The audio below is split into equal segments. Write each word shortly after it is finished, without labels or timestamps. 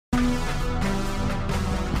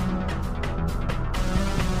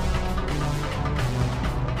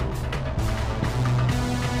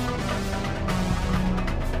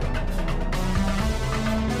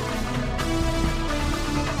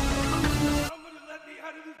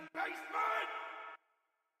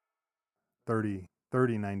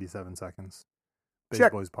30 97 seconds. Base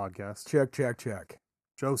Check. Boys Podcast. Check.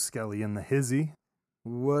 Joe Skelly in the hizzy.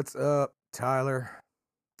 What's up, Tyler?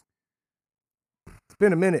 It's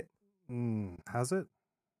been a minute. Has it?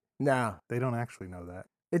 Nah, They don't actually know that.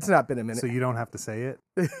 it's not been a minute. So you don't have to say it.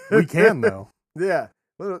 We can, though. Yeah.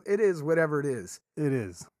 Well, it is whatever it is. It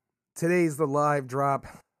is. Today's the live drop.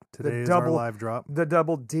 Today is our live drop. The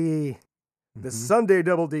double D. The Mhm. Sunday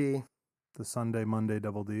double D. The Sunday, Monday,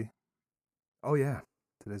 double D. Oh, yeah.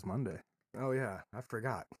 Today's Monday. Oh, yeah. I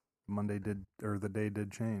forgot. The day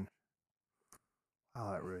did change.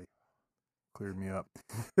 Wow, that really cleared me up.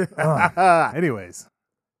 Anyways.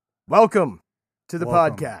 Welcome to the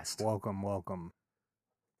Welcome. podcast. Welcome.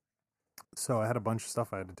 So I had a bunch of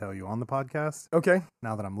stuff I had to tell you on the podcast. Okay.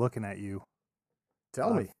 Now that I'm looking at you,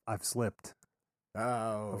 Tell me. I've slipped.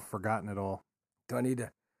 Oh, I've forgotten it all. do I need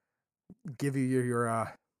to give you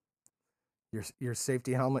your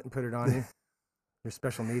safety helmet and put it on you? Your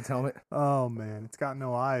special needs helmet? Oh man, it's got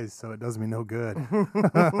no eyes, so it does me no good.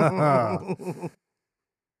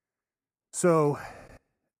 So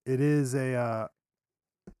it is a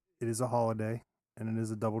holiday and it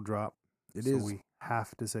is a double drop. It so is. We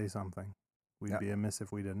have to say something. We'd be amiss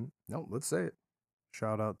if we didn't. No, let's say it.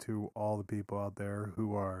 Shout out to all the people out there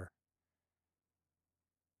who are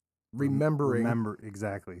Remembering.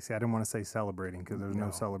 Exactly. See, I didn't want to say celebrating because there's no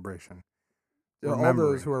celebration. All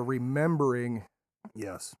those who are remembering.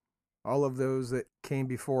 Yes. All of those that came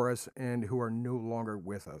before us and who are no longer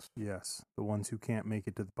with us. Yes. The ones who can't make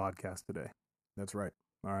it to the podcast today. That's right.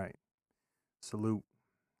 All right. Salute.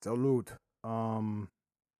 Salute. Let's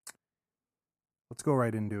go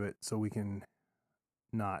right into it so we can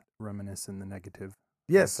not reminisce in the negative.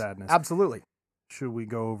 Yes. Sadness. Absolutely. Should we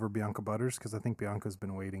go over Bianca Butters? Because I think Bianca's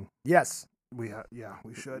been waiting. Yes. We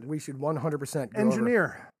should. We should 100% go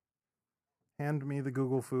Engineer, hand me the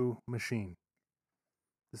Google Foo machine.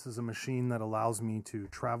 This is a machine that allows me to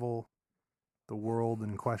travel the world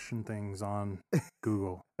and question things on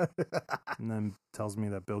Google. And then tells me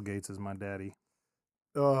that Bill Gates is my daddy.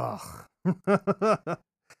 Ugh.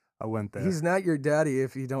 I went there. He's not your daddy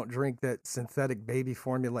if you don't drink that synthetic baby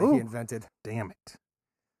formula he invented. Damn it.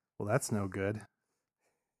 Well, that's no good.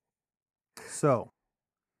 So.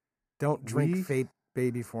 Don't drink fake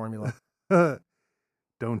baby formula.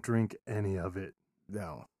 Don't drink any of it.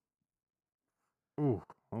 No. Ooh,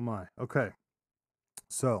 oh my. Okay.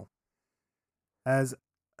 So,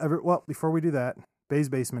 before we do that,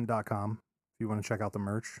 baysbasement.com, if you want to check out the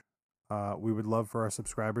merch. We would love for our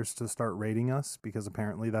subscribers to start rating us because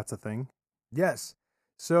apparently that's a thing. Yes.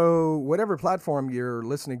 So, whatever platform you're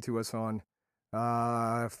listening to us on,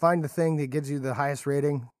 find the thing that gives you the highest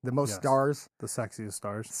rating, the most stars. The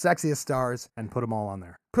sexiest stars. And put them all on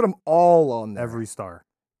there. Put them all on there. Every star.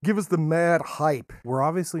 Give us the mad hype. We're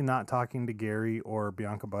obviously not talking to Gary or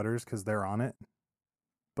Bianca Butters because they're on it.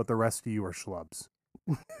 But the rest of you are schlubs.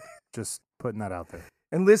 Just putting that out there.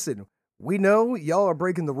 And listen, we know y'all are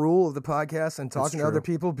breaking the rule of the podcast and talking to other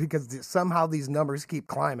people because somehow these numbers keep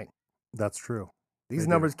climbing. That's true. These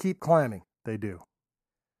numbers keep climbing. They do.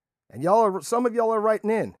 And some of y'all are writing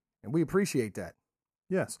in, and we appreciate that.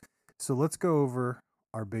 Yes. So let's go over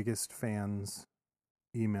our biggest fans'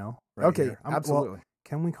 email. Okay, absolutely. Well,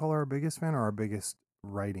 can we call her our biggest fan or our biggest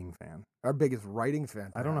writing fan? Our biggest writing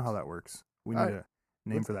fan. Perhaps. I don't know how that works. We need a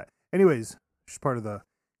name for that. Anyways, she's part of the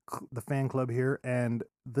fan club here, and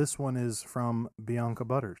this one is from Bianca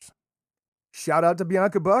Butters. Shout out to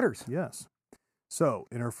Bianca Butters. Yes. So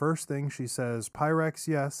in her first thing, she says, Pyrex,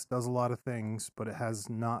 yes, does a lot of things, but it is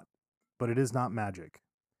not magic.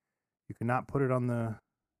 You cannot put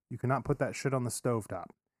that shit on the stovetop.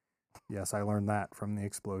 Yes, I learned that from the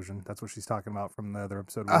explosion. That's what she's talking about from the other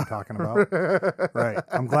episode we were talking about. Right.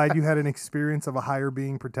 I'm glad you had an experience of a higher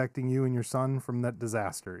being protecting you and your son from that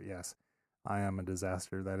disaster. Yes, I am a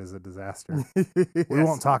disaster. That is a disaster. Yes. We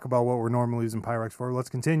won't talk about what we're normally using Pyrex for. Let's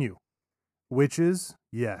continue. Witches,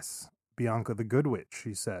 yes. Bianca the Good Witch,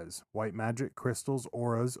 she says. White magic, crystals,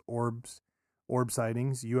 auras, orbs, orb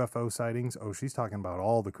sightings, UFO sightings. Oh, she's talking about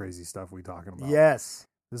all the crazy stuff we talking about. Yes.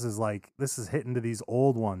 This is hitting to these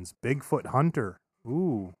old ones. Bigfoot Hunter.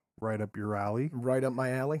 Ooh, right up your alley. Right up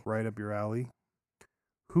my alley. Right up your alley.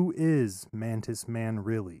 Who is Mantis Man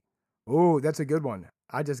really? Oh, that's a good one.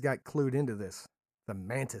 I just got clued into this. The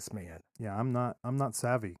Mantis Man. Yeah, I'm not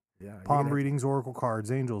savvy. Yeah. Palm readings, oracle cards,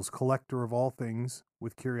 angels, collector of all things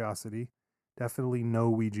with curiosity. Definitely no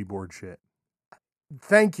Ouija board shit.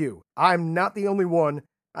 Thank you. I'm not the only one.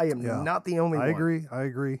 I am not the only one. I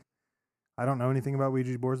agree. I don't know anything about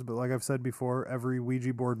Ouija boards, but like I've said before, every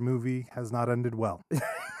Ouija board movie has not ended well.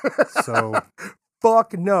 So,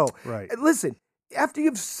 fuck no. Right. Listen, After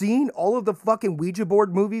you've seen all of the fucking Ouija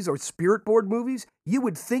board movies or spirit board movies, you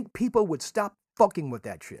would think people would stop fucking with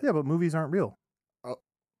that shit. Yeah, but movies aren't real. Oh.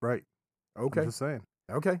 Right. Okay. I'm just saying.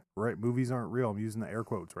 Okay. Right. Movies aren't real. I'm using the air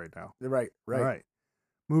quotes right now. Right. All right.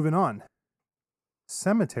 Moving on.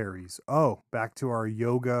 Cemeteries. Oh, back to our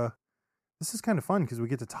yoga. This is kind of fun because we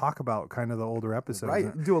get to talk about kind of the older episodes.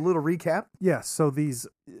 Right. Do a little recap. Yeah. So these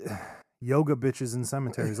yoga bitches in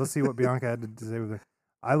cemeteries. Let's see what Bianca had to say with it.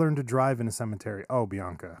 I learned to drive in a cemetery. Oh,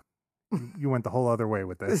 Bianca. You went the whole other way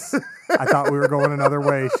with this. I thought we were going another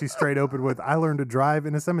way. She straight opened with, I learned to drive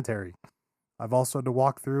in a cemetery. I've also had to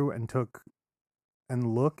walk through and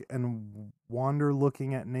look and wander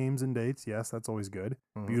looking at names and dates. Yes, that's always good.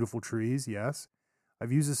 Mhm. Beautiful trees. Yes.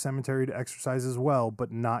 I've used a cemetery to exercise as well,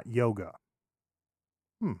 but not yoga.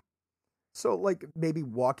 So, like, maybe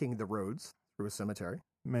walking the roads through a cemetery.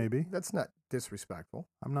 Maybe. That's not disrespectful.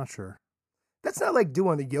 I'm not sure. That's not like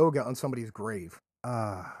doing the yoga on somebody's grave.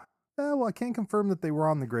 Well, I can't confirm that they were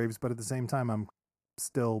on the graves, but at the same time, I'm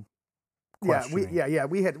still questioning.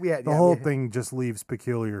 We had The whole thing just leaves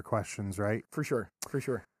peculiar questions, right? for sure.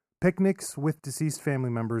 Picnics with deceased family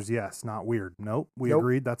members, yes. Not weird. Nope. We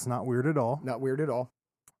agreed that's not weird at all. Not weird at all.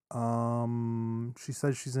 She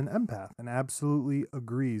says she's an empath and absolutely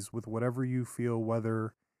agrees with whatever you feel,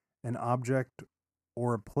 whether an object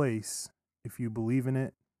or a place. If you believe in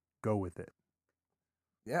it, go with it.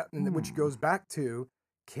 Yeah, and which goes back to,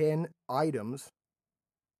 can items?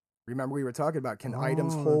 Remember we were talking about, can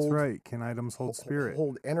items hold? That's right. Can items hold spirit?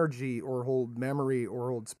 Hold energy or hold memory or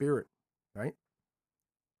hold spirit? Right.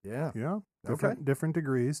 Yeah. Yeah. Different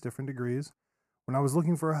degrees. When I was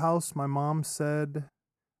looking for a house, my mom said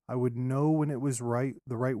I would know when it was the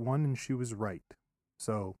right one, and she was right.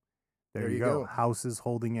 So there you go. Houses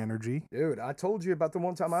holding energy. Dude, I told you about the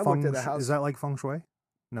one time I looked at a house. Is that like feng shui?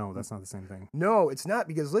 No, that's not the same thing. No, it's not,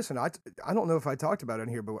 because listen, I don't know if I talked about it in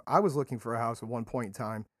here, but I was looking for a house at one point in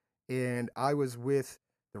time, and I was with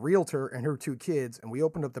the realtor and her two kids, and we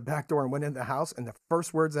opened up the back door and went in the house, and the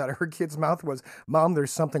first words out of her kid's mouth was, "Mom,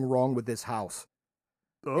 there's something wrong with this house."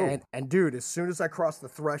 Oh. And dude, as soon as I crossed the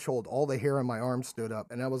threshold, all the hair on my arm stood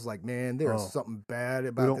up, and I was like, man, there's something bad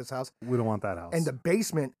about this house. We don't want that house. And the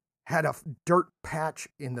basement had a dirt patch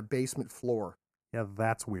in the basement floor. Yeah,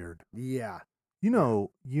 that's weird. Yeah. You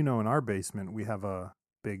know, in our basement, we have a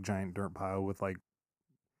big giant dirt pile with like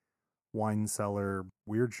wine cellar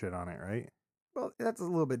weird shit on it, right? Well, that's a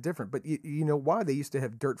little bit different, but you know why they used to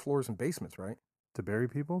have dirt floors in basements, right? To bury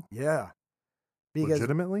people? Yeah. Because,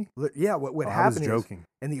 legitimately? Yeah, what happened I was joking.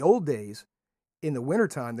 In the old days, in the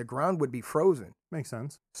wintertime, the ground would be frozen. Makes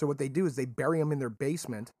sense. So what they do is they bury them in their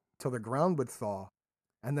basement till the ground would thaw,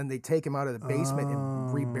 and then they take them out of the basement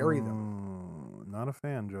and rebury them. Not a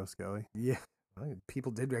fan, Joe Skelly. Yeah. Well,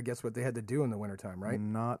 people did, I guess, what they had to do in the wintertime, right?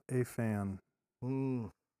 Not a fan.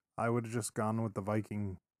 I would have just gone with the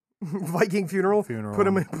Viking funeral. Put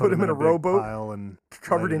him in a rowboat pile and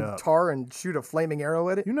covered in tar and shoot a flaming arrow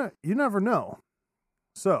at it. You never know.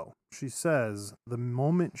 So she says the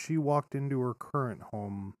moment she walked into her current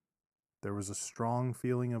home, there was a strong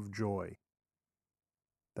feeling of joy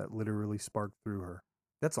that literally sparked through her.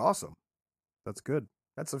 That's awesome. That's good.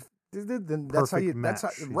 That's how you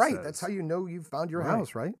know you found your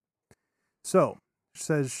house, right? So she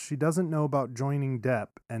says she doesn't know about joining Depp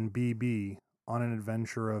and BB on an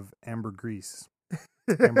adventure of ambergris.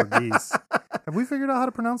 Ambergris. Have we figured out how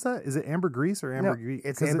to pronounce that? Is it ambergris or ambergris? No,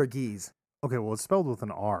 it's ambergris. Okay, well, it's spelled with an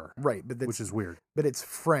R. Right, which is weird. But it's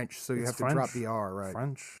French, so you have to drop the R, right?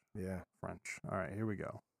 French? Yeah. French. All right, here we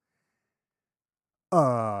go.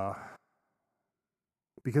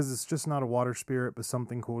 Because it's just not a water spirit, but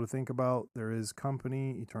something cool to think about. There is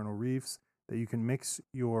company, Eternal Reefs, that you can mix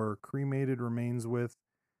your cremated remains with,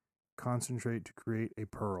 concentrate to create a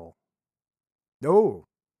pearl. No.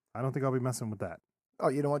 I don't think I'll be messing with that. Oh,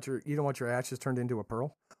 you don't want your ashes turned into a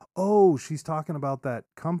pearl? Oh, she's talking about that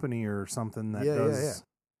company or something that does.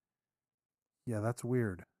 Yeah, that's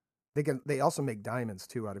weird. They also make diamonds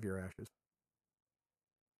too out of your ashes.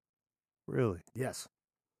 Really? Yes.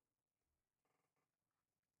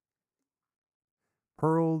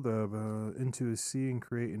 Pearl into a sea and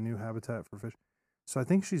create a new habitat for fish. So I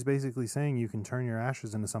think she's basically saying you can turn your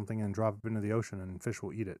ashes into something and drop it into the ocean and fish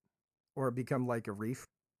will eat it. Or become like a reef.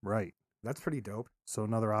 Right. That's pretty dope. So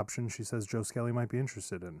another option she says Joe Skelly might be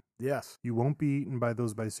interested in. Yes. You won't be eaten by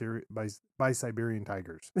those by Siberian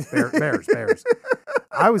tigers. Bears.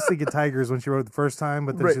 I was thinking tigers when she wrote it the first time,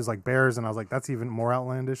 but then she was like bears, and I was like, that's even more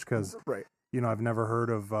outlandish because, I've never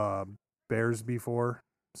heard of bears before.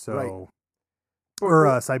 So,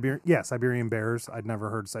 Siberian bears. I'd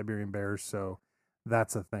never heard Siberian bears, so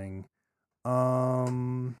that's a thing.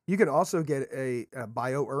 You can also get a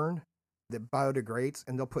bio urn that biodegrades,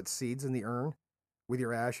 and they'll put seeds in the urn with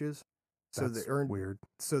your ashes, so That's the urn weird.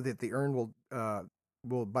 so that the urn will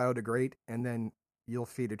biodegrade, and then you'll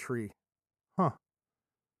feed a tree. Huh.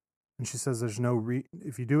 And she says there's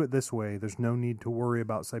if you do it this way, there's no need to worry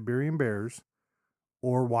about Siberian bears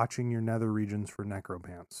or watching your nether regions for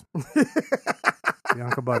necropants.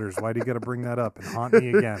 Bianca Butters, why do you got to bring that up and haunt me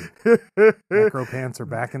again? Necropants are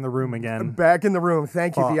back in the room again. Back in the room.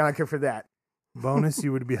 Thank you, Fuck. Bianca, for that. Bonus,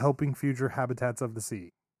 you would be helping future habitats of the sea.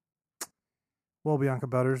 Well, Bianca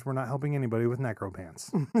Butters, we're not helping anybody with necropants.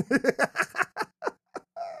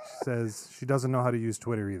 She says she doesn't know how to use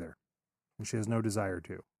Twitter either, and she has no desire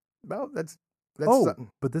to. Well, that's Oh, something.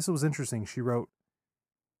 but this was interesting. She wrote,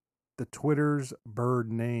 the Twitter's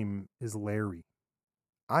bird name is Larry.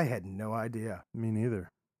 I had no idea. Me neither.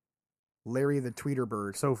 Larry the tweeter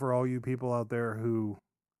bird. So for all you people out there who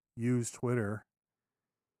use Twitter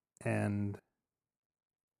and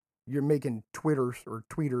You're making Twitters or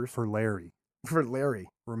tweeters for Larry, for Larry.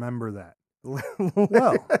 remember that.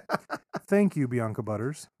 Well, Thank you, Bianca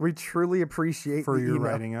Butters, we truly appreciate for the your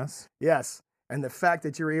email. writing us. Yes, and the fact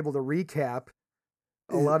that you're able to recap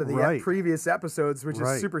a lot of the Right. previous episodes, which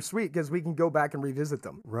Right. is super sweet because we can go back and revisit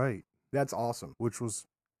them. Right. That's awesome. Which was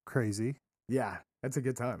crazy. Yeah, that's a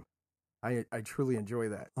good time. I truly enjoy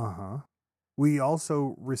that. Uh-huh. We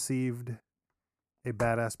also received a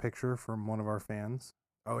badass picture from one of our fans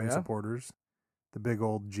Oh and yeah. supporters, the big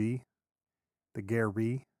old G, the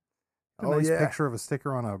Gary. A Oh nice yeah. picture of a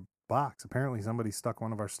sticker on a box. Apparently somebody stuck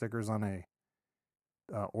one of our stickers on a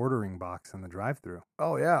ordering box in the drive-thru.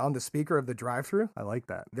 Oh yeah, on the speaker of the drive-thru. I like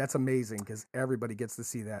that. That's amazing because everybody gets to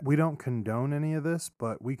see that. We don't condone any of this,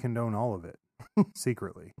 but we condone all of it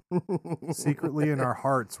secretly. Secretly in our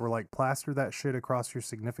hearts, we're like, plaster that shit across your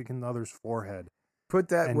significant other's forehead Put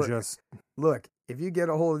that and where, just look. If you get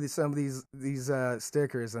a hold of some of these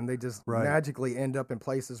stickers and they just Right. magically end up in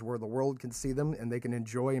places where the world can see them and they can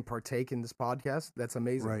enjoy and partake in this podcast, that's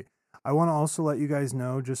amazing. right. I want to also let you guys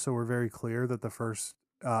know, just so we're very clear, that the first,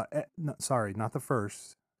 sorry, not the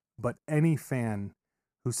first, but any fan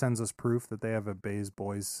who sends us proof that they have a Bays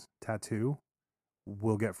Boys tattoo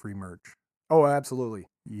will get free merch. Oh, absolutely.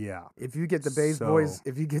 Yeah. If you get the Bays So-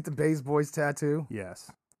 Boys, tattoo,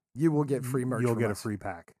 Yes. you will get free merch. You'll from get a us. free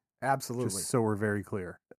pack. Absolutely. Just so we're very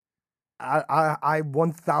clear. I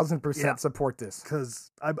 1000% Yeah. support this.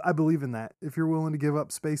 Because I believe in that. If you're willing to give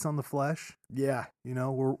up space on the flesh, Yeah. you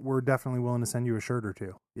know, we're definitely willing to send you a shirt or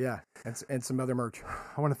two. Yeah. And some other merch.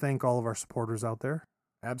 I want to thank all of our supporters out there,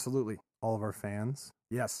 Absolutely. all of our fans.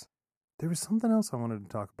 Yes. There was something else I wanted to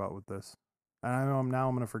talk about with this. And I know I'm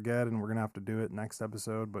going to forget, and we're going to have to do it next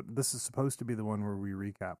episode, but this is supposed to be the one where we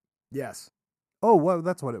recap. Yes. Oh, well,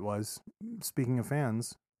 that's what it was. Speaking of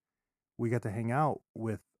fans, we got to hang out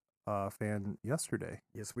with a fan yesterday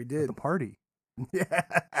Yes, we at did. the party. Yeah.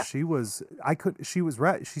 She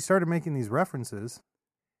started making these references,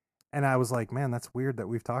 and I was like, man, that's weird that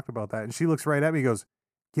we've talked about that. And she looks right at me and goes,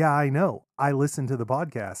 yeah, I know. I listen to the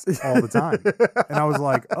podcast all the time. And I was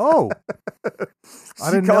like, oh, I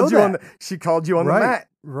didn't know that. She called you on Right. the mat.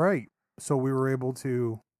 Right. So we were able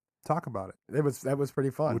to talk about it, That was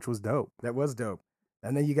pretty fun. which was dope. That was dope.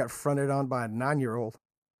 And then you got fronted on by a 9-year-old.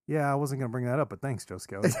 Yeah, I wasn't going to bring that up, but thanks, Joe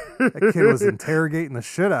Skelly. That kid was interrogating the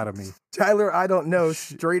shit out of me. Tyler, I don't know,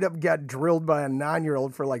 straight up got drilled by a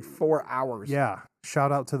 9-year-old for like 4 hours. Yeah.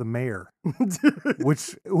 Shout out to the mayor,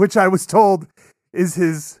 which I was told is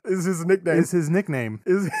his nickname.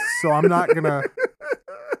 So I'm not going to.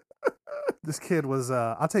 This kid was,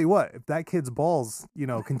 I'll tell you what, if that kid's balls,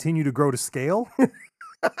 continue to grow to scale,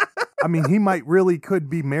 I mean, he could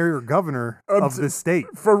be mayor or governor of this state.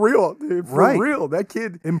 For real, dude. For Right. real. That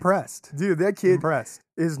kid, Impressed. dude, that kid Impressed.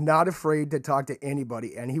 is not afraid to talk to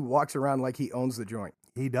anybody, and he walks around like he owns the joint.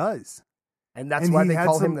 He does. And that's And why he they had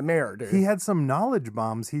call some- him the mayor, dude. He had some knowledge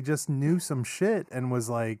bombs. He just knew some shit and was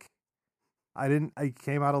like, I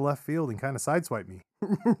came out of left field and kind of sideswiped me,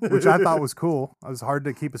 which I thought was cool. It was hard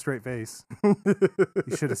to keep a straight face.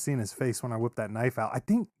 You should have seen his face when I whipped that knife out. I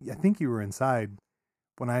think you were inside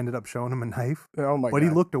when I ended up showing him a knife, Oh my but god.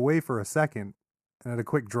 he looked away for a second and had a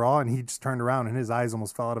quick draw, and he just turned around and his eyes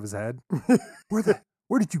almost fell out of his head.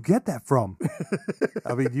 Where did you get that from?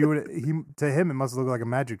 I mean, to him it must look like a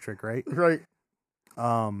magic trick, right? Right.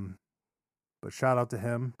 But shout out to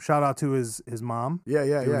him. Shout out to his mom. Yeah,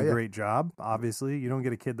 yeah, Doing yeah, a yeah. great job. Obviously, you don't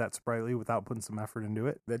get a kid that sprightly without putting some effort into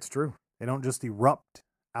it. That's true. They don't just erupt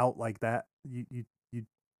out like that.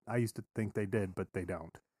 I used to think they did, but they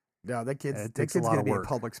don't. No, that kid's It takes a lot gonna of be work. a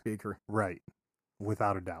public speaker. Right.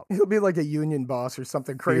 Without a doubt. He'll be like a union boss or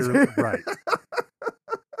something crazy. Right.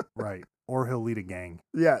 Right. or he'll lead a gang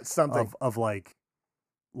Yeah, something. of like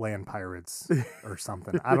land pirates or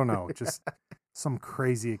something. I don't know, just some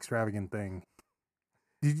crazy extravagant thing.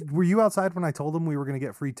 Were you outside when I told him we were going to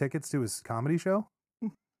get free tickets to his comedy show?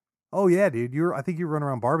 Oh yeah, dude. I think you were running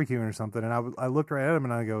around barbecuing or something, and I looked right at him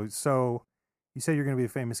and I go, so you say you're going to be a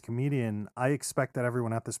famous comedian. I expect that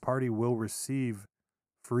everyone at this party will receive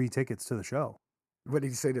free tickets to the show. What did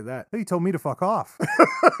he say to that? He told me to fuck off.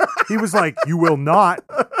 He was like, you will not.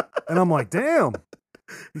 And I'm like, damn.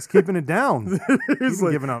 He's keeping it down. He's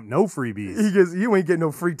like, giving up no freebies. He goes, you ain't getting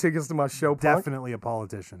no free tickets to my show, punk. Definitely a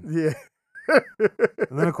politician. Yeah.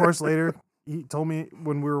 And then, of course, later, he told me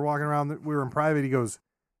when we were walking around, we were in private, he goes,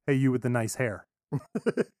 hey, you with the nice hair.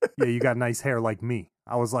 Yeah, you got nice hair like me.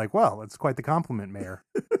 I was like, well, it's quite the compliment, Mayor.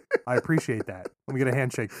 I appreciate that. Let me get a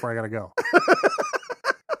handshake before I got to go.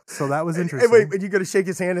 So that was interesting. Hey, wait, you got to shake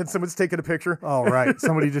his hand and someone's taking a picture? Oh, right.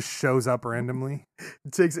 Somebody just shows up randomly.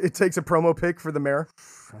 It takes a promo pic for the mayor.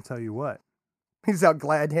 I'll tell you what. He's out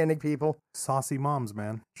glad handing people. Saucy moms,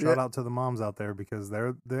 man. Shout out to the moms out there because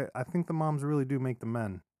I think the moms really do make the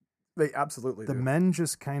men. They absolutely do. The men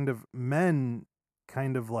just kind of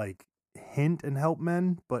like hint and help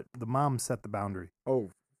men, but the moms set the boundary.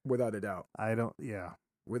 Oh, without a doubt. Yeah.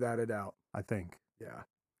 Without a doubt. I think. Yeah.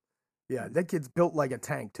 Yeah, that kid's built like a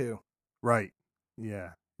tank too. Right. Yeah.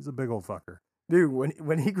 He's a big old fucker. Dude,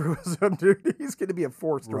 when he grows up, dude, he's going to be a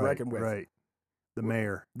force to reckon with. Right. The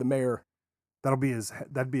mayor. The mayor. That'd be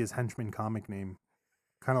his henchman comic name.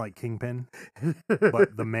 Kind of like Kingpin,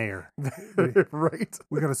 but the mayor. Right.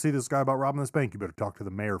 We got to see this guy about robbing this bank. You better talk to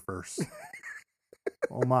the mayor first.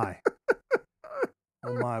 Oh my.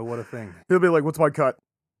 Oh my, what a thing. He'll be like, what's my cut?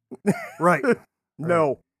 Right.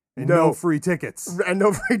 No. And no free tickets. And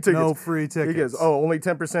no free tickets. No free tickets. He goes, oh, only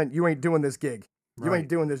 10%. You ain't doing this gig. You ain't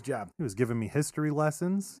doing this job. He was giving me history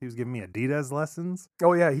lessons. He was giving me Adidas lessons.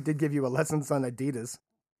 Oh, yeah. He did give you a lessons on Adidas.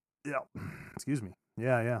 Yeah. Excuse me.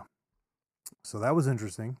 Yeah. So that was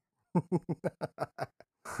interesting.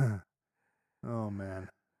 Oh, man.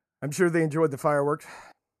 I'm sure they enjoyed the fireworks.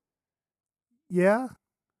 Yeah.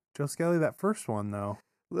 Joe Skelly, that first one, though.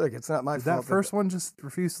 Look, it's not my fault. That first one just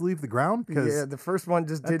refused to leave the ground? Yeah, the first one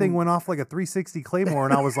just didn't. That thing went off like a 360 Claymore,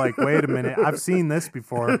 and I was like, wait a minute. I've seen this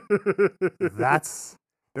before.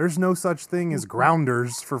 There's no such thing as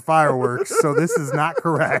grounders for fireworks, so this is not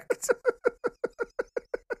correct.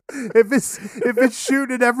 If it's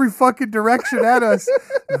shooting in every fucking direction at us,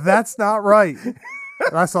 that's not right.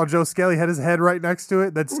 And I saw Joe Skelly had his head right next to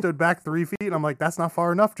it, that stood back 3 feet, and I'm like, that's not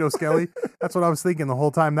far enough, Joe Skelly. That's what I was thinking the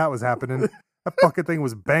whole time that was happening. That fucking thing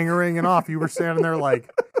was bangeringing off. You were standing there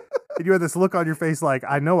like, and you had this look on your face like,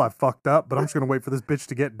 I know I fucked up, but I'm just going to wait for this bitch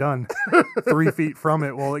to get done 3 feet from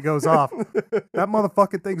it while it goes off. That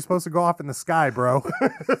motherfucking thing's supposed to go off in the sky, bro.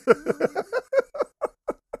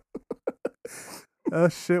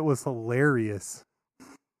 That shit was hilarious.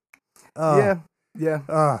 Yeah.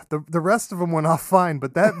 The rest of them went off fine,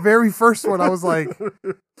 but that very first one, I was like,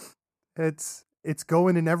 it's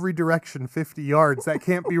going in every direction 50 yards. That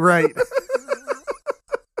can't be right.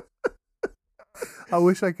 I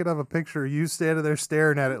wish I could have a picture of you standing there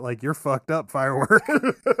staring at it like you're fucked up, firework.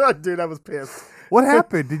 Dude, I was pissed. What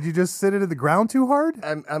happened? Did you just sit into the ground too hard?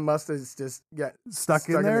 I must have just got stuck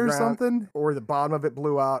in there or something? Or the bottom of it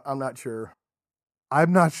blew out. I'm not sure.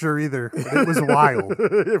 I'm not sure either, but it was wild.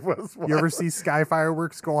 It was wild. You ever see sky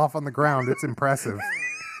fireworks go off on the ground? It's impressive.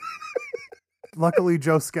 Luckily,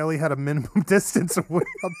 Joe Skelly had a minimum distance away.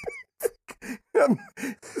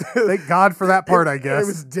 Thank God for that part, I guess. It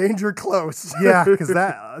was danger close. Yeah, because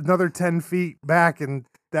that another 10 feet back, and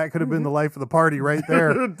that could have been the life of the party right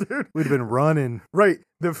there. Dude. We'd have been running. Right.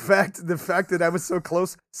 The fact that I was so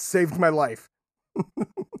close saved my life.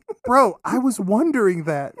 Bro, I was wondering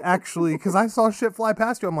that, actually, because I saw shit fly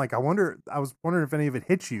past you. I'm like, I was wondering if any of it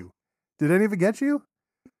hit you. Did any of it get you?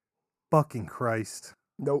 Fucking Christ.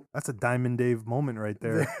 Nope. That's a Diamond Dave moment right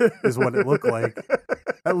there, is what it looked like.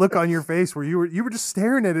 That look on your face where you were just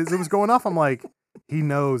staring at it as it was going off. I'm like, he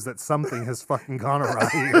knows that something has fucking gone awry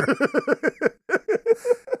here.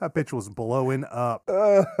 That bitch was blowing up.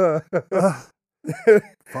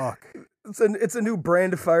 Fuck. It's a new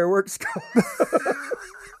brand of fireworks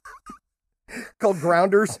called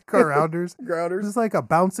Grounders. Grounders. Grounders. It's like a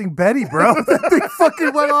bouncing Betty, bro. That thing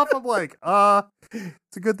fucking went off. I'm like,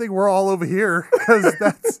 it's a good thing we're all over here, because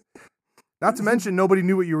that's not to mention nobody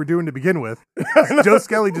knew what you were doing to begin with. Joe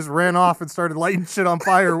Skelly just ran off and started lighting shit on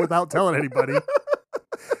fire without telling anybody.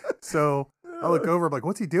 So I look over, I'm like,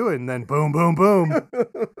 what's he doing? And then boom, boom, boom.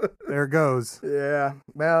 There it goes. Yeah.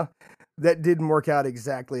 Well, that didn't work out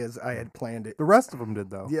exactly as I had planned it. The rest of them did,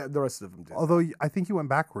 though. Yeah, the rest of them did. Although I think you went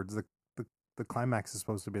backwards. The The climax is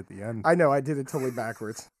supposed to be at the end. I know, I did it totally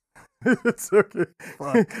backwards. It's okay.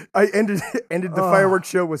 Fuck. I ended the fireworks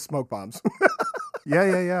show with smoke bombs.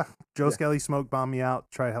 Yeah. Joe Yeah. Skelly smoke bombed me out.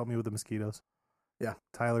 Try to help me with the mosquitoes. Yeah.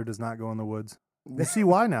 Tyler does not go in the woods. You see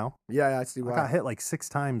why now? Yeah, I see I why. got hit like 6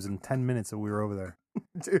 times in 10 minutes that we were over there.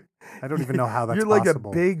 Dude, I don't even know how that's you're like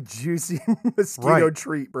possible. a big juicy mosquito Right.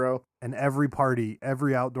 treat, bro. And every party,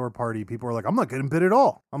 every outdoor party, people are like, I'm not getting bit at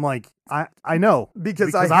all. I'm like, I know.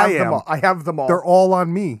 Because I have them am. all. I have them all. They're all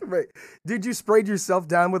on me. Right. Dude, you sprayed yourself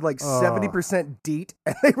down with like Oh. 70% DEET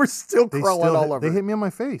and they were still They crawling still all hit, over. They hit me on my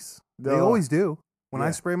face. They No. always do. When I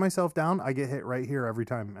Yeah. spray myself down, I get hit right here every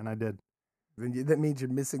time. And I did. That means you're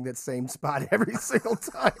missing that same spot every single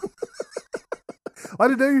time. I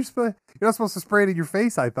didn't know you're not supposed to spray it in your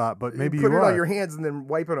face, I thought, but maybe Put you it are. on your hands and then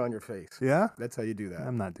wipe it on your face. Yeah? That's how you do that.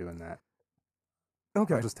 I'm not doing that.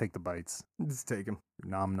 Okay. I'll just take the bites. Just take them.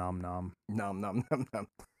 Nom, nom, nom. Nom, nom, nom, nom.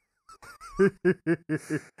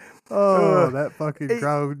 Oh, Ugh. that fucking Hey.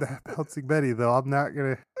 crowd bouncing Betty, though. I'm not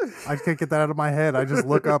going to. I can't get that out of my head. I just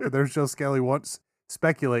look up and there's Joe Skelly once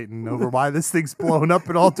speculating over why this thing's blown up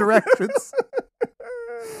in all directions.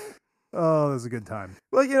 Oh, that was a good time.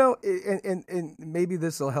 Well, you know, and maybe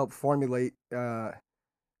this will help formulate the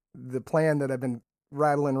plan that I've been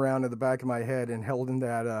rattling around in the back of my head and held in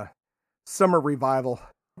that summer revival.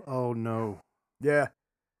 Oh, no. Yeah.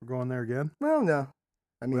 We're going there again? Well, no.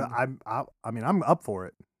 I mean, Well, I'm up for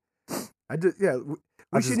it. I just we I shouldn't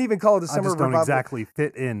just- even call it a I summer just don't revival. exactly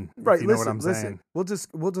fit in. Right. If you know Listen, what I'm listen. saying.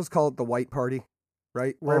 We'll just call it the white party,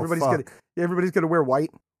 right? Where Oh, fuck. everybody's gonna wear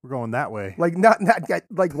white, We're going that way. like not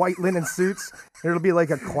like white linen suits. It'll be like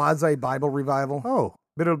a quasi Bible revival, Oh,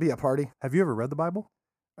 but it'll be a party. have you ever read the Bible?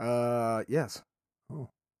 Yes. Oh.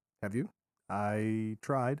 Have you? I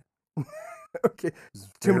tried. Okay. It's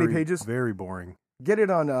Too many very, pages? Very boring. Get it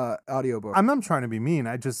on audiobook. I'm not trying to be mean.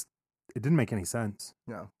 It didn't make any sense.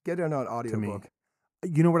 No, get it on audiobook.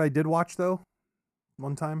 You know what I did watch though?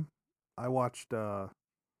 One time, I watched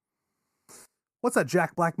what's that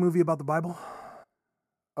Jack Black movie about the Bible?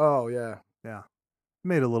 Oh yeah.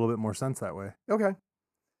 Made a little bit more sense that way. Okay.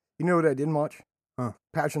 You know what I didn't watch? Huh.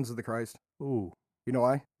 Passions of the Christ. Ooh, You know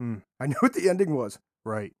why? Hmm. I know what the ending was.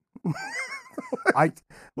 right. I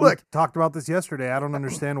Look. we talked about this yesterday. I don't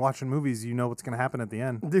understand watching movies. You know what's going to happen at the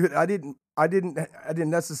end. Dude, I didn't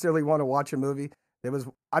necessarily want to watch a movie. I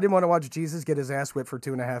didn't want to watch Jesus get his ass whipped for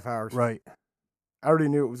 2.5 hours. Right. I already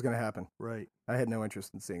knew it was going to happen. Right. I had no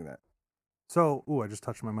interest in seeing that. So, I just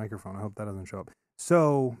touched my microphone. I hope that doesn't show up.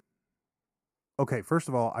 So, okay, first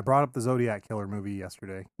of all, I brought up the Zodiac Killer movie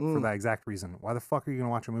yesterday for Mm. that exact reason. Why the fuck are you going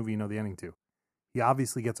to watch a movie you know the ending to? He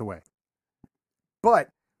obviously gets away. But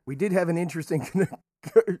we did have an interesting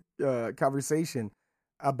conversation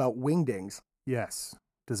about wingdings. Yes.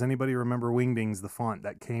 Does anybody remember Wingdings, the font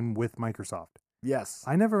that came with Microsoft? Yes.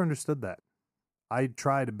 I never understood that. I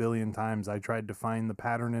tried a billion times. I tried to find the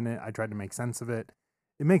pattern in it. I tried to make sense of it.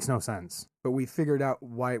 It makes no sense. But we figured out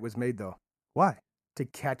why it was made, though. Why? To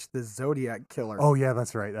catch the Zodiac Killer. Oh yeah,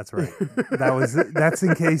 that's right. That's right. That's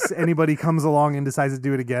in case anybody comes along and decides to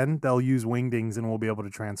do it again. They'll use Wingdings and we'll be able to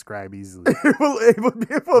transcribe easily. we'll be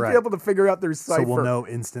Right. able to figure out their cipher So we'll know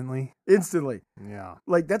instantly. instantly. Yeah.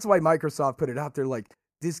 Like, that's why Microsoft put it out there. Like,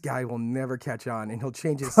 this guy will never catch on, and he'll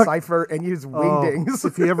change his cipher and use wingdings. Oh,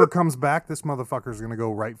 if he ever comes back, this motherfucker's gonna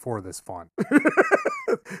go right for this font.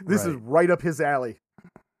 This is right up his alley.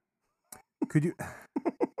 Could you?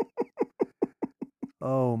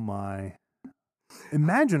 Oh my!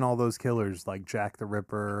 Imagine all those killers like Jack the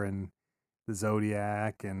Ripper and the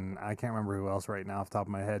Zodiac, and I can't remember who else right now off the top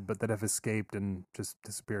of my head, but that have escaped and just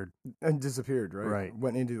disappeared. And disappeared, right? Right.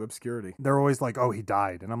 Went into obscurity. They're always like, "Oh, he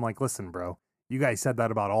died," and I'm like, "Listen, bro, you guys said that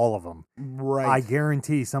about all of them. Right. I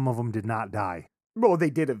guarantee some of them did not die. Well, they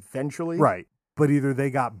did eventually. Right, but either they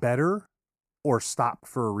got better or stopped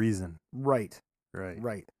for a reason. Right. Right.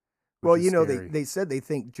 Right. Which Well, is you know, scary. they said they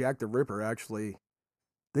think Jack the Ripper actually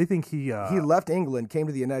They think he left England, came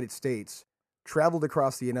to the United States, traveled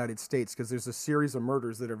across the United States because there's a series of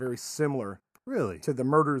murders that are very similar really. to the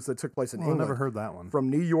murders that took place in Well, I England. never heard that one. From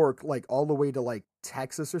New York, like all the way to like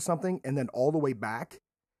Texas or something, and then all the way back.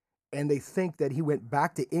 And they think that he went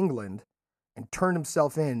back to England and turned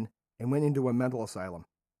himself in and went into a mental asylum.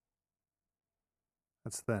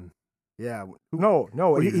 That's then. Yeah. No.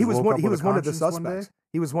 What, He he was just woke one. up He with was a one of the conscience one day? suspects.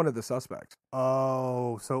 He was one of the suspects.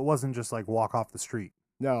 Oh, so it wasn't just like walk off the street.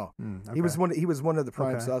 No. Okay. He was one. He was one of the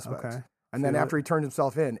prime Okay, suspects. okay. And then See, after he turned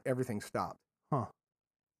himself in, everything stopped.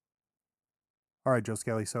 All right, Joe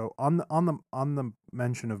Skelly. So on the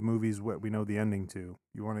mention of movies, what we know the ending to,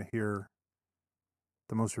 you want to hear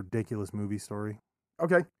the most ridiculous movie story?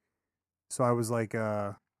 Okay. So I was like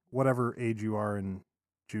whatever age you are in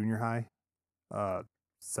junior high,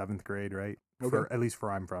 7th grade, right? Okay. At least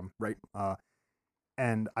where I'm from. Right.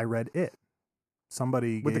 And I read it.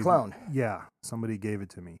 Somebody With the gave- clown. Yeah, somebody gave it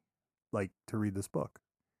to me, like, to read this book.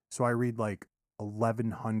 So I read like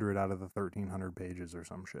 1,100 out of the 1,300 pages or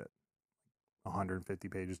some shit. 150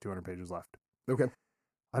 pages, 200 pages left. Okay.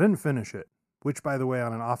 I didn't finish it, which, by the way,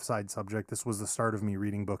 on an offside subject, this was the start of me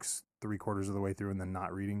reading books 3/4 of the way through and then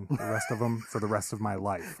not reading the rest of them for the rest of my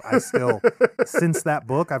life. I still, since that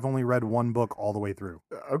book, I've only read one book all the way through.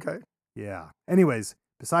 Okay. Yeah. Anyways,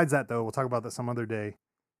 besides that, though, we'll talk about that some other day.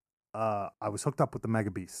 I was hooked up with the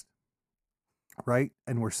Mega Beast, right?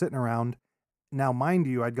 And we're sitting around. Now, mind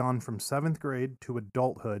you, I'd gone from 7th grade to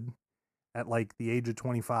adulthood at like the age of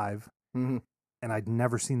 25, Mm-hmm. and I'd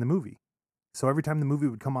never seen the movie. So every time the movie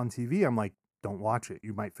would come on TV, I'm like, don't watch it.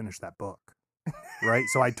 You might finish that book. Right?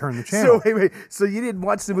 So I'd turn the channel. So wait. So you didn't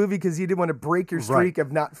watch the movie because you didn't want to break your streak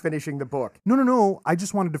of not finishing the book. No. I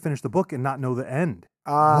just wanted to finish the book and not know the end.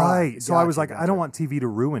 Right. So I was like, I don't want TV to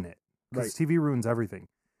ruin it, because TV ruins everything.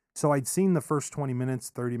 So I'd seen the first 20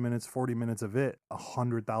 minutes, 30 minutes, 40 minutes of it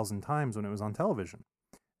 100,000 times when it was on television.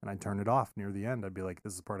 And I'd turn it off near the end. I'd be like,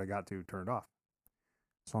 this is the part I got to turn it off.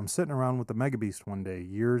 So I'm sitting around with the Mega Beast one day,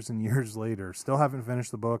 years and years later, still haven't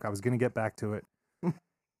finished the book. I was going to get back to it.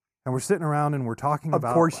 And we're sitting around and we're talking about...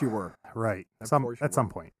 Of course you were. Right. At some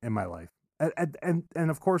point in my life. And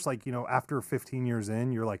of course, like, you know, after 15 years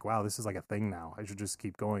in, you're like, wow, this is like a thing now. I should just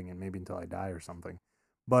keep going and maybe until I die or something.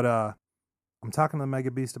 But I'm talking to the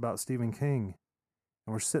Mega Beast about Stephen King,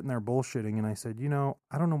 and we're sitting there bullshitting, and I said, you know,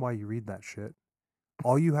 I don't know why you read that shit.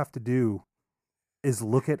 All you have to do is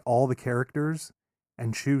look at all the characters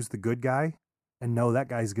and choose the good guy and know that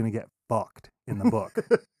guy's going to get fucked in the book.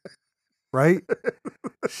 Right?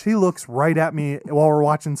 She looks right at me while we're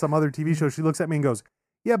watching some other TV show. She looks at me and goes,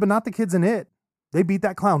 yeah, but not the kids in it. They beat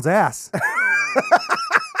that clown's ass.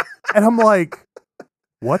 And I'm like,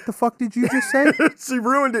 what the fuck did you just say? She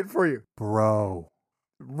ruined it for you. Bro.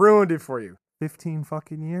 Ruined it for you. 15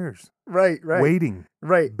 fucking years. Right. Waiting.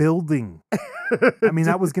 Right. Building. I mean,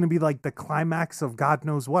 that was going to be like the climax of God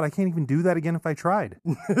knows what. I can't even do that again if I tried.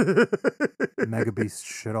 Mega Beast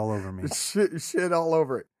shit all over me. Shit all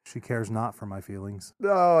over it. She cares not for my feelings.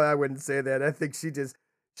 No, I wouldn't say that. I think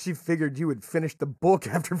she figured you would finish the book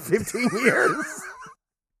after 15 years.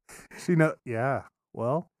 Yeah.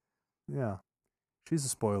 Well, yeah. She's a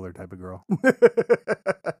spoiler type of girl.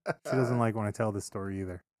 She doesn't like when I tell this story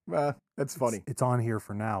either. That's funny. It's on here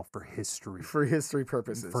for now, for history. For history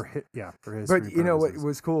purposes. For history But you know what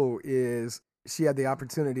was cool is she had the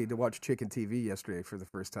opportunity to watch Chicken TV yesterday for the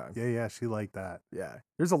first time. Yeah, she liked that. Yeah.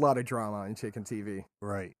 There's a lot of drama in Chicken TV.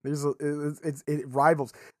 Right. It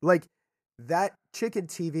rivals. Like, that Chicken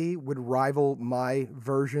TV would rival my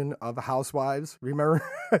version of Housewives. Remember?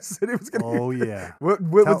 I said it was going to Oh, yeah. What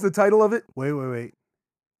was the title of it? Wait.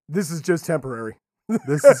 This is just temporary.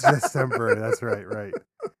 This is just temporary. That's right.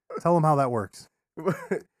 Tell them how that works.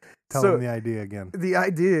 Tell them the idea again. The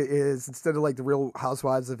idea is, instead of like the Real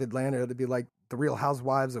Housewives of Atlanta, it'd be like the Real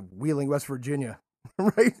Housewives of Wheeling, West Virginia,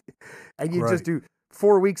 right? And you just do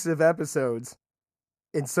 4 weeks of episodes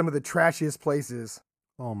in some of the trashiest places.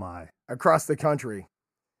 Oh my! Across the country.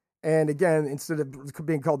 And again, instead of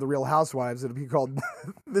being called the Real Housewives, it'll be called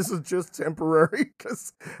This is Just Temporary,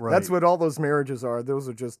 because that's what all those marriages are. Those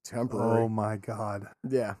are just temporary. Oh my God.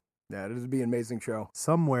 Yeah, it would be an amazing show.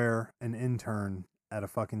 Somewhere an intern at a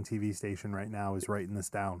fucking TV station right now is writing this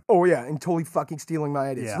down. Oh yeah, and totally fucking stealing my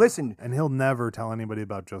ideas. Yeah. Listen. And he'll never tell anybody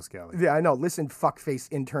about Joe Scally. Yeah, I know. Listen, fuckface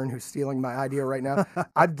intern who's stealing my idea right now.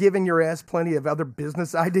 I've given your ass plenty of other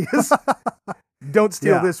business ideas. Don't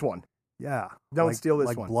steal this one. Yeah. Don't steal this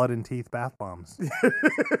one. Like blood and teeth bath bombs.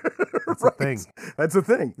 That's a thing. That's a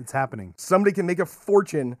thing. It's happening. Somebody can make a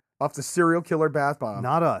fortune off the serial killer bath bomb.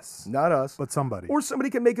 Not us. But somebody. Or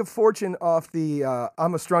somebody can make a fortune off the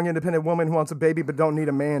I'm a strong, independent woman who wants a baby but don't need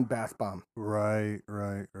a man bath bomb. Right.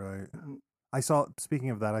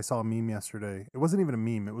 Speaking of that, I saw a meme yesterday. It wasn't even a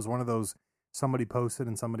meme. It was one of those somebody posted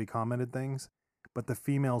and somebody commented things. But the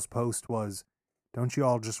female's post was, don't you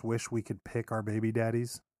all just wish we could pick our baby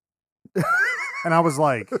daddies? And I was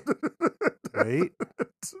like, wait.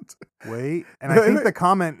 And I think the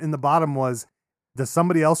comment in the bottom was, does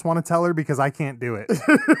somebody else want to tell her because I can't do it?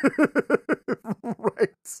 Right.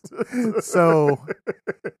 So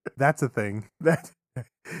that's a thing. That's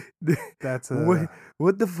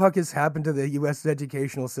what the fuck has happened to the U.S.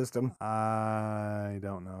 educational system? I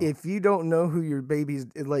don't know. If you don't know who your babies,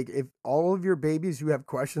 like if all of your babies you have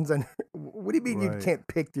questions on, what do you mean you can't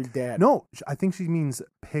pick your dad? No, I think she means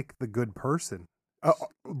pick the good person.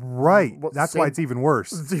 Right. Well, that's why it's even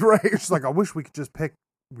worse. Right. She's like, I wish we could just pick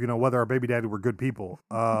whether our baby daddy were good people.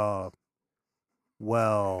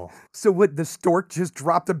 Well. So what? The stork just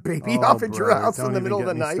dropped a baby off at your house in the middle of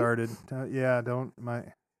the night. Started. Yeah, don't my.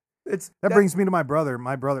 That brings me to my brother.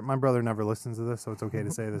 My brother never listens to this, so it's okay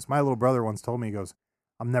to say this. My little brother once told me, he goes,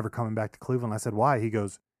 "I'm never coming back to Cleveland." I said, "Why?" He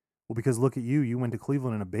goes, "Well, because look at you. You went to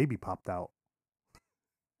Cleveland and a baby popped out."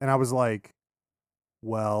 And I was like,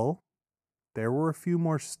 "Well, there were a few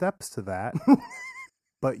more steps to that."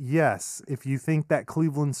 But yes, if you think that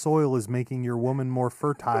Cleveland soil is making your woman more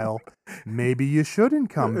fertile, maybe you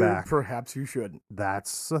shouldn't come back. Perhaps you shouldn't.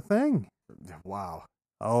 That's a thing. Wow.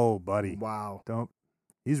 Oh, buddy. Wow.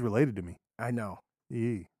 He's related to me. I know.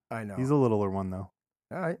 I know. He's a littler one, though.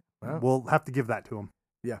 All right. Well. We'll have to give that to him.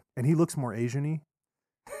 Yeah. And he looks more Asian-y.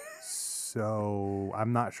 So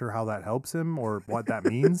I'm not sure how that helps him or what that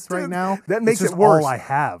means right now. That makes it worse. all I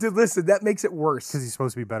have. Dude, listen, that makes it worse. Because he's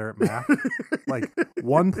supposed to be better at math. Like,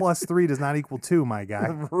 1 + 3 does not equal 2, my guy.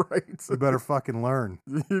 Right. You better fucking learn.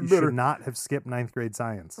 You should not have skipped 9th grade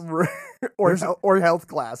science. Right. or health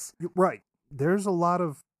class. Right. There's a lot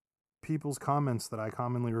of people's comments that I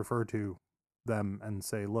commonly refer to them and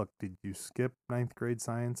say, look, did you skip 9th grade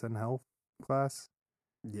science and health class?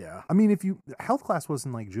 Yeah. I mean, health class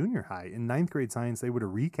wasn't like junior high. In 9th grade science, they would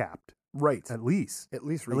have recapped. Right. At least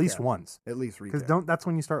once. At least recap. Because that's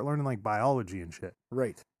when you start learning like biology and shit.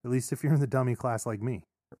 Right. At least if you're in the dummy class like me.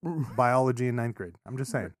 Biology in 9th grade. I'm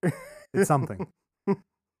just saying. It's something.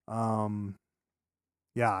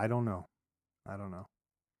 Yeah, I don't know.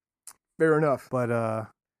 Fair enough.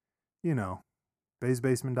 But,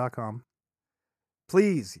 baysbasement.com.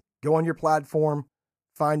 Please go on your platform,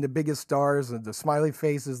 find the biggest stars, the smiley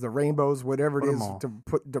faces, the rainbows, whatever it is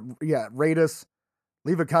rate us.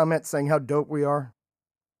 Leave a comment saying how dope we are.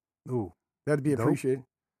 Ooh. That'd be appreciated.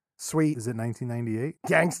 Sweet. Is it 1998?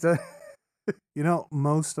 Gangsta.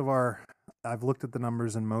 I've looked at the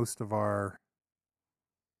numbers, and most of our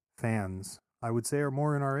fans, I would say, are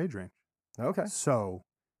more in our age range. Okay. So,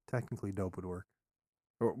 technically, dope would work.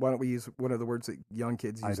 Or why don't we use one of the words that young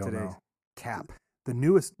kids use today? Know. Cap. The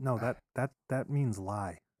newest, that means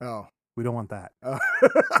lie. Oh. We don't want that. Oh.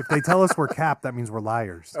 If they tell us we're cap, that means we're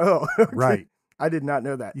liars. Oh, okay. Right. I did not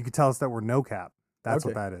know that. You could tell us that we're no cap. That's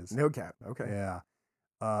what that is. No cap. Okay. Yeah.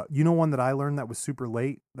 One that I learned that was super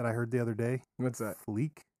late that I heard the other day? What's that?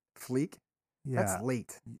 Fleek. Fleek? Yeah. That's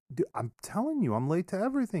late. Dude, I'm telling you, I'm late to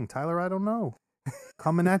everything. Tyler, I don't know.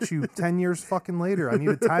 Coming at you 10 years fucking later. I need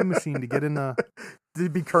a time machine to get in the... Did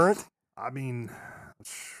it be current? I mean,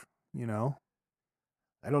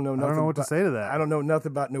 I don't know nothing. I don't know what to say to that. I don't know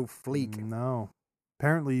nothing about no Fleek. No.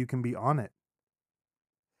 Apparently you can be on it.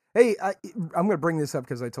 Hey, I'm going to bring this up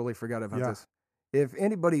because I totally forgot about this. If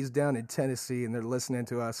anybody's down in Tennessee and they're listening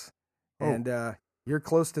to us, and you're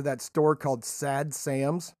close to that store called Sad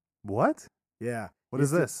Sam's. What? Yeah. What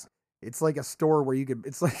is this? It's like a store where you could.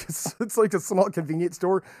 It's like a small convenience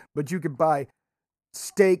store, but you could buy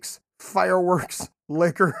steaks, fireworks,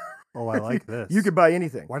 liquor. Oh, I like this. You could buy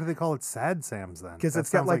anything. Why do they call it Sad Sam's then? Because it's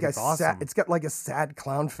got like it's got like a sad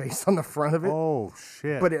clown face on the front of it. Oh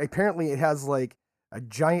shit! But apparently it has like a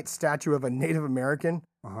giant statue of a Native American.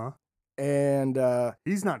 And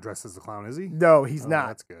he's not dressed as a clown, is he? No, he's not.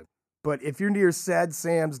 That's good. But if you're near Sad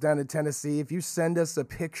Sam's down in Tennessee, if you send us a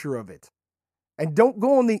picture of it, and don't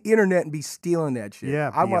go on the internet and be stealing that shit. Yeah,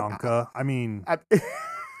 Bianca.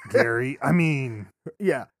 Gary.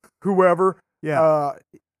 Yeah, whoever. Yeah.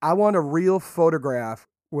 I want a real photograph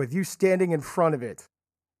with you standing in front of it,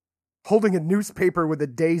 holding a newspaper with a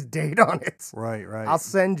day's date on it. Right. I'll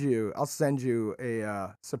send you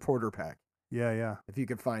a supporter pack. Yeah. If you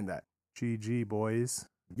can find that. GG, boys.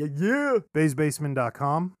 Yeah.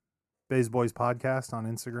 baysbasement.com. Bays Boys Podcast on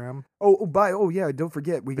Instagram. Don't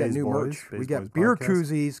forget, we got new merch. We got beer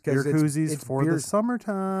koozies. Beer koozies for the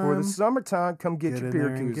summertime. For the summertime, come get your beer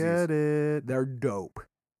koozies. Get it. They're dope.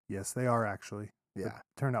 Yes, they are actually. Yeah. It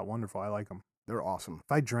turned out wonderful. I like them. They're awesome.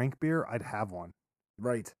 If I drank beer, I'd have one.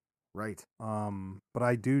 Right. But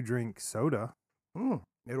I do drink soda.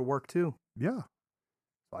 It'll work too. Yeah.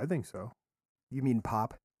 I think so. You mean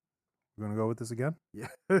pop? We're going to go with this again? Yeah.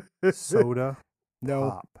 Soda.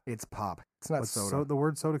 No, pop. It's pop. It's not soda. The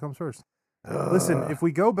word soda comes first. Listen, if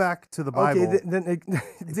we go back to the Bible, it's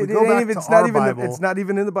not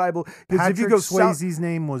even in the Bible. Patrick Swayze's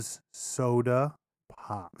name was Soda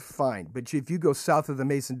Pop. Fine, but if you go south of the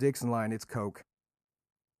Mason-Dixon line, it's Coke.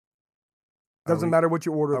 Doesn't matter what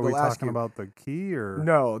you order. Are we talking about the key or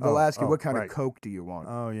no? They'll ask you what kind of Coke do you want.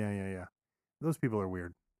 Oh yeah. Those people are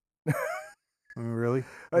weird. Really?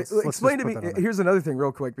 Explain to me. Here's another thing,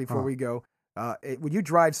 real quick, before we go. When you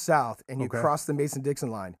drive south and you cross the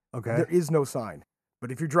Mason-Dixon line, there is no sign.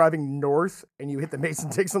 But if you're driving north and you hit the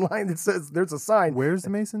Mason-Dixon line that says there's a sign, Where's the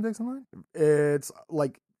Mason-Dixon line? it's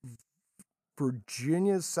like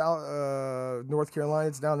Virginia, South, North Carolina.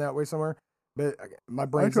 It's down that way somewhere. But my I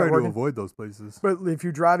brain's try not to working. avoid those places. But if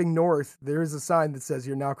you're driving north, there is a sign that says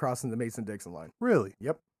you're now crossing the Mason-Dixon line. Really?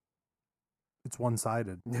 Yep. It's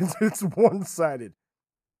one-sided. It's one-sided.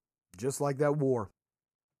 Just like that war.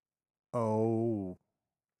 Oh.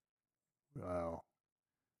 Wow.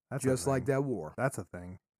 That's Just like that war. That's a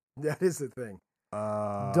thing. That is the thing.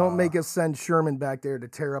 Don't make us send Sherman back there to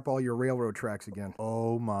tear up all your railroad tracks again.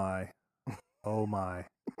 Oh my. Oh my.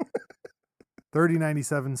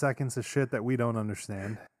 97 seconds of shit that we don't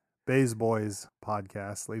understand. Bays Boys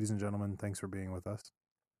podcast. Ladies and gentlemen, thanks for being with us.